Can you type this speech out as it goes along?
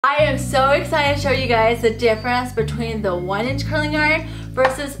I am so excited to show you guys the difference between the 1-inch curling iron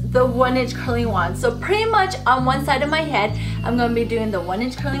versus the 1-inch curling wand. So pretty much on one side of my head, I'm going to be doing the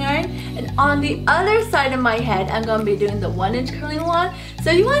 1-inch curling iron, and on the other side of my head, I'm going to be doing the 1-inch curling wand.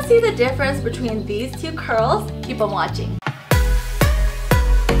 So you want to see the difference between these two curls? Keep on watching.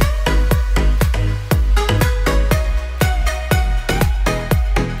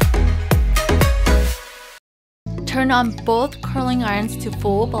 Turn on both curling irons to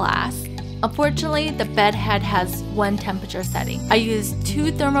full blast. Unfortunately, the bed head has one temperature setting. I used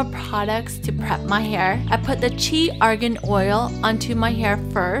 2 thermal products to prep my hair. I put the Argan Oil onto my hair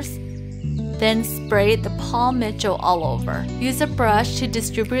first, then sprayed the Paul Mitchell all over. Use a brush to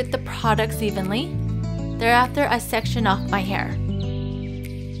distribute the products evenly. Thereafter, I section off my hair.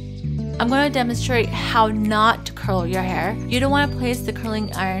 I'm going to demonstrate how not to curl your hair. You don't want to place the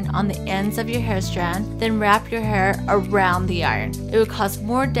curling iron on the ends of your hair strand, then wrap your hair around the iron. It will cause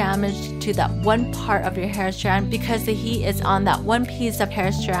more damage to that one part of your hair strand because the heat is on that one piece of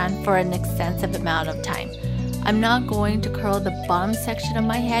hair strand for an extensive amount of time. I'm not going to curl the bottom section of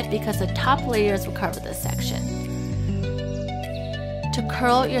my head because the top layers will cover this section. To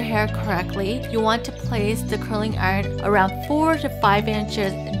curl your hair correctly, you want to place the curling iron around 4 to 5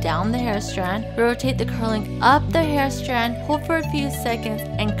 inches down the hair strand. Rotate the curling up the hair strand, hold for a few seconds,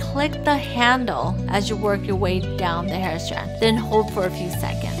 and click the handle as you work your way down the hair strand. Then hold for a few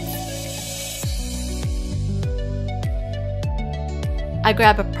seconds. I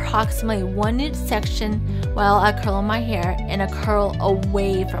grab approximately 1-inch section while I curl my hair and a curl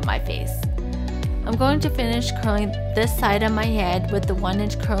away from my face. I'm going to finish curling this side of my head with the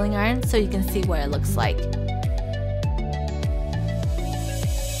 1-inch curling iron so you can see what it looks like.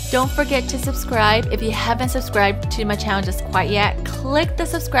 Don't forget to subscribe. If you haven't subscribed to my channel just quite yet, click the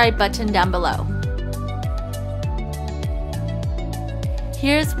subscribe button down below.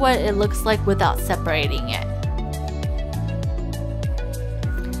 Here's what it looks like without separating it.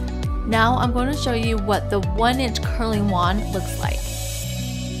 Now I'm going to show you what the 1-inch curling wand looks like.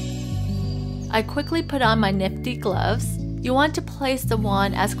 I quickly put on my nifty gloves. You want to place the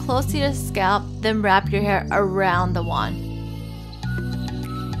wand as close to your scalp, then wrap your hair around the wand.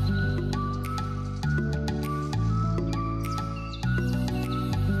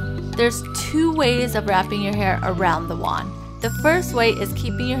 There's 2 ways of wrapping your hair around the wand. The first way is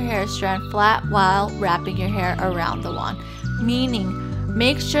keeping your hair strand flat while wrapping your hair around the wand, meaning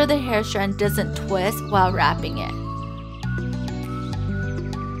make sure the hair strand doesn't twist while wrapping it.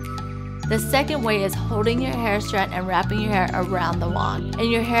 The second way is holding your hair strand and wrapping your hair around the wand,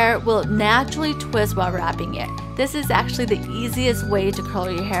 and your hair will naturally twist while wrapping it. This is actually the easiest way to curl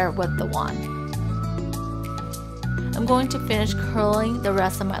your hair with the wand. I'm going to finish curling the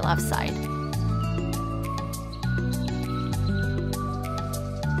rest of my left side.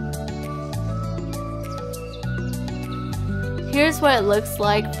 Here's what it looks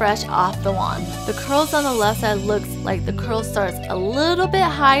like fresh off the wand. The curls on the left side looks like the curl starts a little bit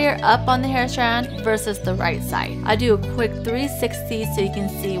higher up on the hair strand versus the right side. I do a quick 360 so you can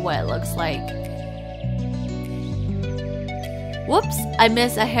see what it looks like. Whoops, I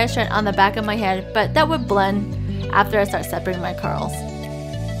missed a hair strand on the back of my head, but that would blend after I start separating my curls.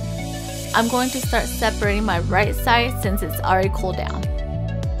 I'm going to start separating my right side since it's already cooled down.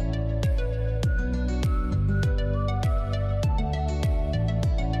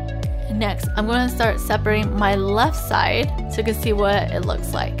 Next, I'm going to start separating my left side so you can see what it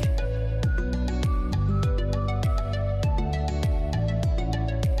looks like.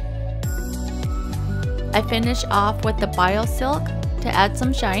 I finish off with the BioSilk to add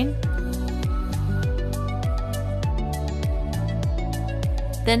some shine.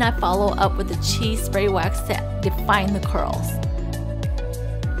 Then I follow up with the cheese spray wax to define the curls.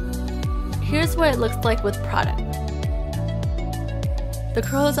 Here's what it looks like with product. The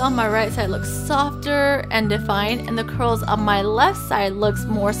curls on my right side look softer and defined, and the curls on my left side looks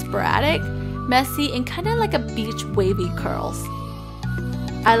more sporadic, messy, and kind of like a beach wavy curls.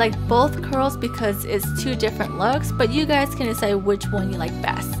 I like both curls because it's 2 different looks, but you guys can decide which one you like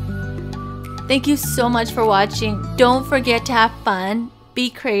best. Thank you so much for watching. Don't forget to have fun, be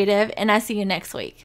creative, and I'll see you next week.